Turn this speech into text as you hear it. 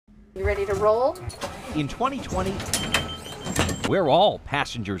You ready to roll? In 2020, we're all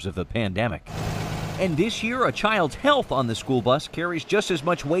passengers of the pandemic. And this year, a child's health on the school bus carries just as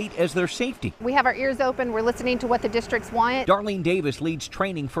much weight as their safety. We have our ears open. We're listening to what the districts want. Darlene Davis leads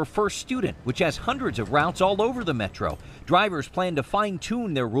training for First Student, which has hundreds of routes all over the metro. Drivers plan to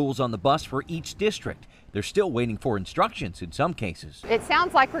fine-tune their rules on the bus for each district. They're still waiting for instructions in some cases. It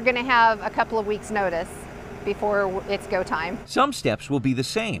sounds like we're going to have a couple of weeks' notice before it's go time. Some steps will be the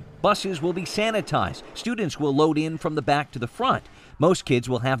same. Buses will be sanitized. Students will load in from the back to the front. Most kids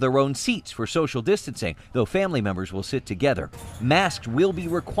will have their own seats for social distancing, though family members will sit together. Masks will be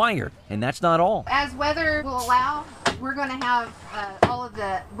required, and that's not all. As weather will allow, we're going to have all of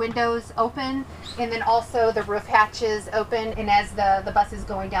the windows open and then also the roof hatches open. And as the bus is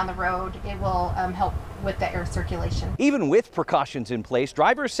going down the road, it will help with the air circulation. Even with precautions in place,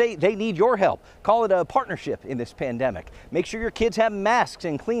 drivers say they need your help. Call it a partnership in this pandemic. Make sure your kids have masks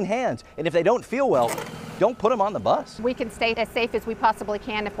and clean hands. And if they don't feel well, don't put them on the bus. We can stay as safe as we possibly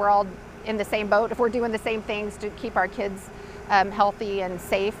can if we're all in the same boat, if we're doing the same things to keep our kids healthy and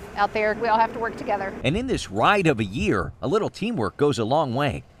safe out there. We all have to work together. And in this ride of a year, a little teamwork goes a long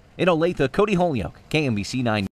way. In Olathe, Cody Holyoke, KMBC 9.